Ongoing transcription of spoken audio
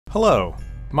Hello,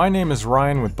 my name is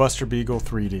Ryan with Buster Beagle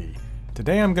 3D.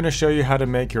 Today I'm going to show you how to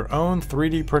make your own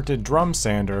 3D printed drum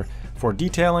sander for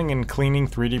detailing and cleaning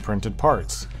 3D printed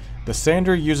parts. The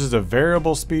sander uses a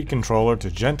variable speed controller to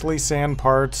gently sand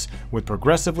parts with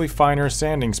progressively finer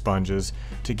sanding sponges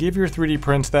to give your 3D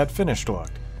prints that finished look.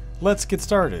 Let's get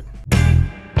started.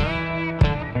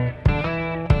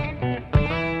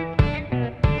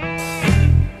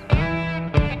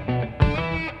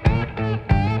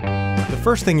 The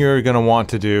first thing you're going to want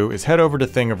to do is head over to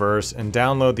Thingiverse and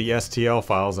download the STL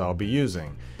files I'll be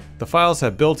using. The files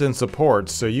have built-in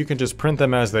supports, so you can just print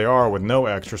them as they are with no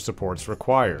extra supports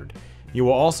required. You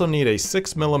will also need a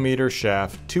 6mm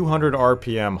shaft, 200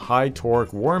 RPM high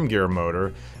torque worm gear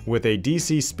motor with a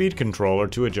DC speed controller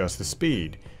to adjust the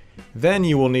speed. Then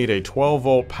you will need a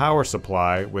 12-volt power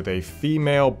supply with a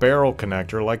female barrel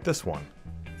connector like this one.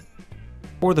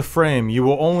 For the frame, you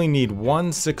will only need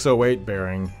one 608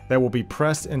 bearing that will be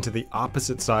pressed into the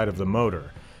opposite side of the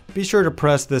motor. Be sure to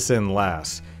press this in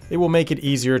last. It will make it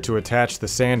easier to attach the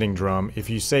sanding drum if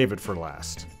you save it for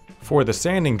last. For the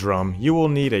sanding drum, you will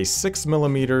need a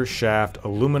 6mm shaft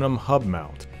aluminum hub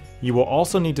mount. You will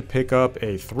also need to pick up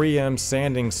a 3M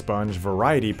sanding sponge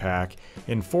variety pack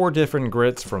in 4 different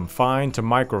grits from fine to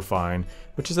microfine,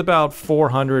 which is about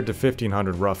 400 to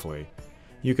 1500 roughly.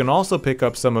 You can also pick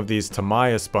up some of these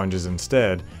Tamiya sponges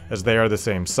instead, as they are the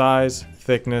same size,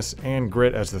 thickness, and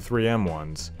grit as the 3M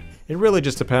ones. It really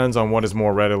just depends on what is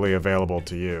more readily available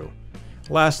to you.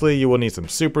 Lastly, you will need some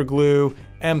SuperGlue,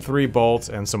 M3 bolts,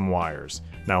 and some wires.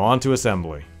 Now on to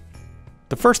assembly.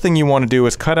 The first thing you want to do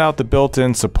is cut out the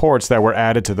built-in supports that were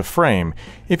added to the frame.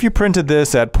 If you printed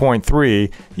this at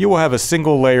 0.3, you will have a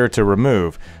single layer to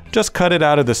remove. Just cut it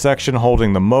out of the section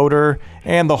holding the motor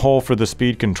and the hole for the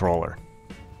speed controller.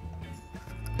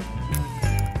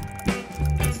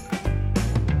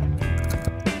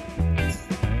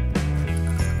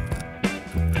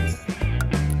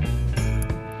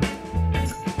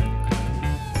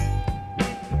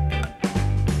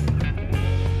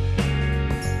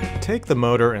 Take the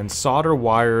motor and solder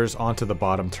wires onto the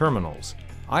bottom terminals.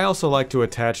 I also like to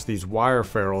attach these wire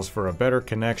ferrules for a better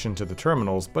connection to the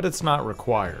terminals, but it's not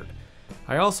required.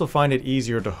 I also find it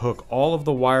easier to hook all of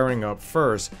the wiring up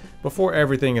first before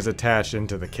everything is attached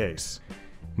into the case.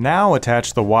 Now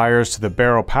attach the wires to the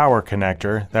barrel power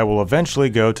connector that will eventually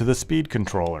go to the speed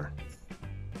controller.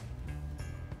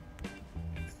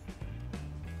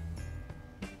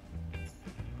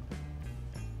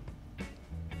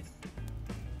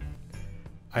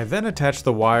 I then attach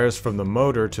the wires from the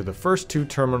motor to the first 2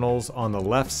 terminals on the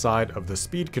left side of the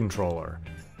speed controller.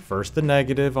 First the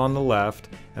negative on the left,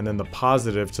 and then the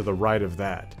positive to the right of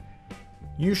that.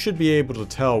 You should be able to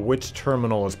tell which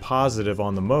terminal is positive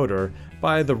on the motor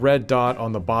by the red dot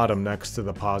on the bottom next to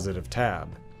the positive tab.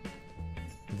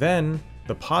 Then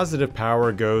the positive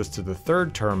power goes to the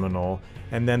 3rd terminal,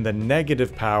 and then the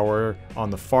negative power on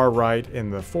the far right in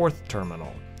the 4th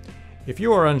terminal. If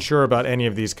you are unsure about any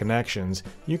of these connections,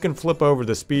 you can flip over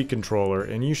the speed controller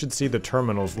and you should see the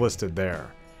terminals listed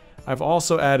there. I've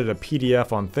also added a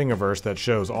PDF on Thingiverse that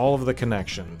shows all of the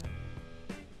connections.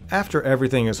 After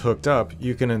everything is hooked up,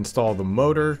 you can install the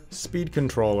motor, speed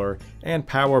controller, and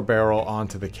power barrel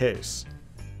onto the case.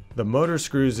 The motor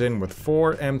screws in with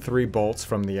 4 M3 bolts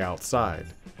from the outside.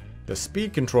 The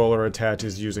speed controller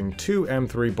attaches using 2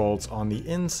 M3 bolts on the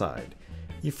inside.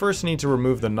 You first need to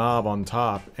remove the knob on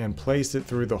top and place it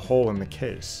through the hole in the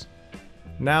case.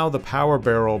 Now the power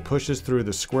barrel pushes through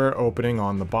the square opening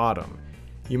on the bottom.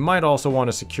 You might also want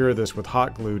to secure this with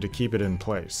hot glue to keep it in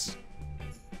place.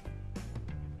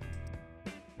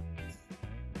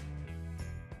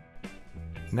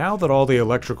 Now that all the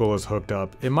electrical is hooked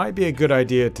up, it might be a good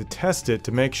idea to test it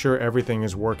to make sure everything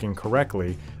is working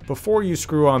correctly before you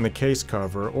screw on the case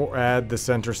cover or add the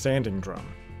center sanding drum.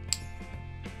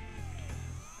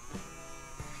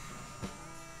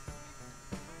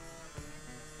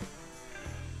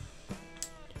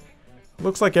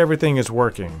 Looks like everything is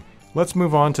working. Let's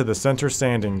move on to the center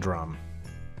sanding drum.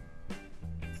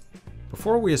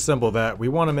 Before we assemble that, we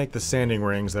want to make the sanding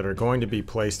rings that are going to be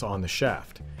placed on the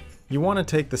shaft. You want to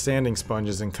take the sanding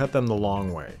sponges and cut them the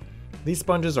long way. These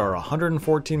sponges are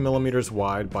 114mm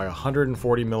wide by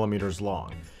 140mm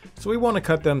long, so we want to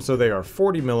cut them so they are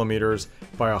 40mm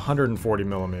by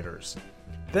 140mm.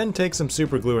 Then take some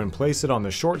SuperGlue and place it on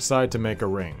the short side to make a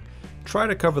ring. Try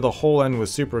to cover the whole end with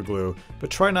SuperGlue,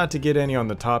 but try not to get any on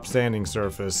the top sanding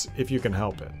surface if you can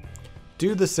help it.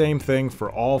 Do the same thing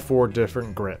for all 4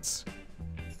 different grits.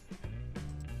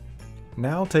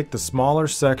 Now take the smaller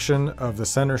section of the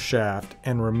center shaft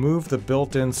and remove the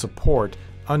built-in support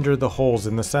under the holes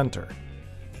in the center.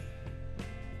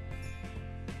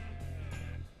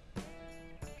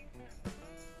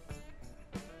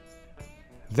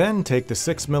 Then take the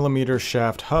 6mm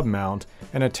shaft hub mount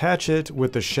and attach it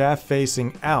with the shaft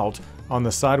facing out on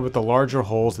the side with the larger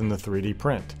holes in the 3D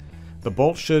print. The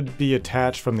bolt should be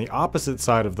attached from the opposite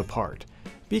side of the part.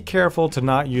 Be careful to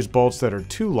not use bolts that are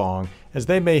too long, as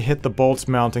they may hit the bolts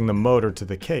mounting the motor to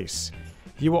the case.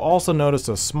 You will also notice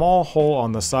a small hole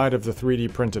on the side of the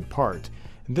 3D printed part.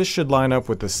 This should line up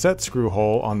with the set screw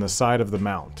hole on the side of the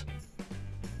mount.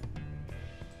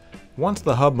 Once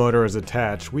the hub motor is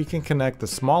attached, we can connect the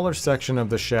smaller section of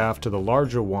the shaft to the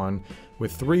larger one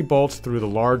with 3 bolts through the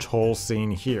large hole seen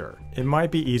here. It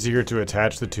might be easier to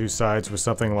attach the 2 sides with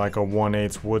something like a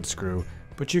 1/8 wood screw,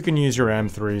 but you can use your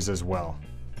M3s as well.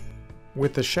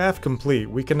 With the shaft complete,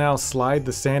 we can now slide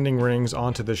the sanding rings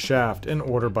onto the shaft in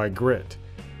order by grit.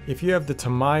 If you have the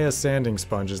Tamiya sanding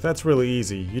sponges, that's really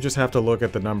easy. You just have to look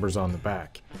at the numbers on the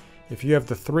back. If you have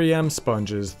the 3M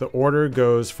sponges, the order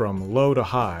goes from low to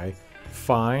high,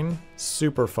 fine,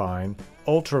 superfine,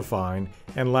 ultrafine,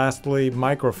 and lastly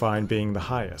microfine being the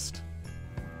highest.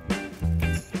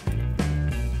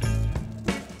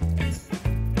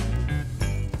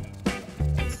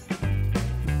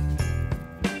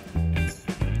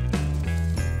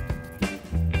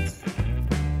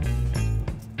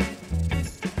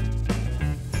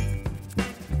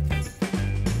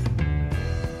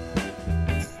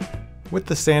 With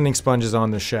the sanding sponges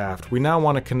on the shaft, we now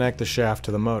want to connect the shaft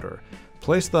to the motor.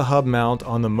 Place the hub mount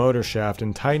on the motor shaft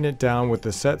and tighten it down with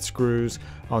the set screws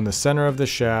on the center of the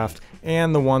shaft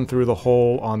and the one through the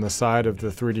hole on the side of the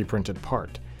 3D printed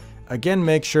part. Again,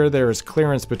 make sure there is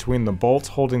clearance between the bolts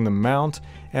holding the mount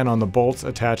and on the bolts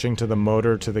attaching to the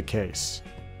motor to the case.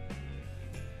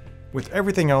 With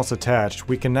everything else attached,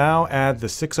 we can now add the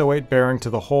 608 bearing to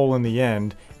the hole in the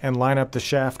end and line up the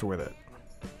shaft with it.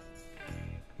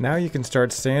 Now you can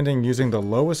start sanding using the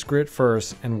lowest grit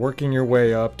first and working your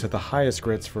way up to the highest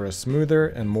grits for a smoother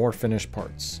and more finished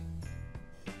parts.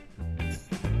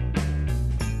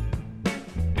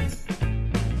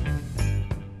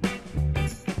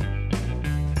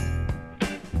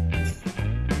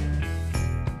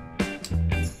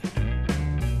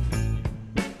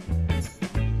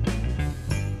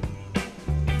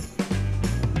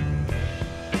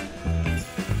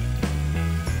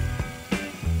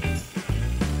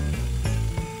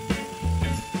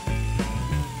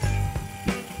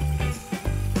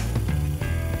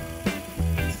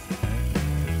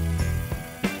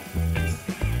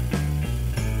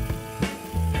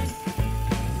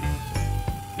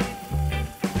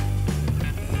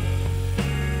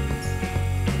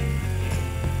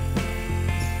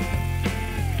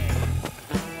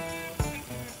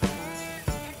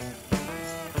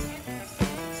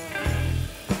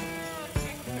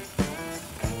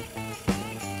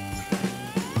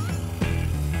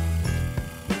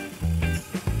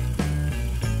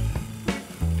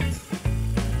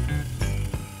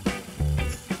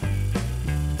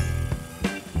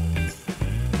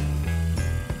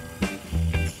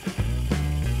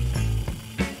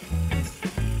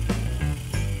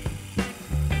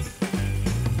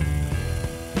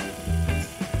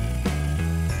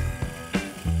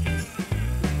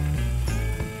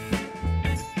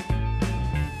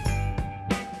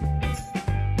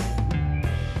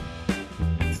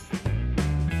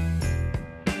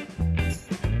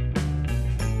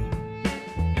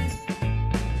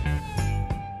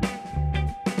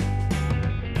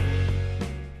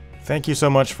 Thank you so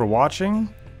much for watching.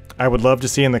 I would love to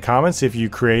see in the comments if you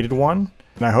created one,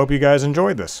 and I hope you guys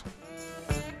enjoyed this.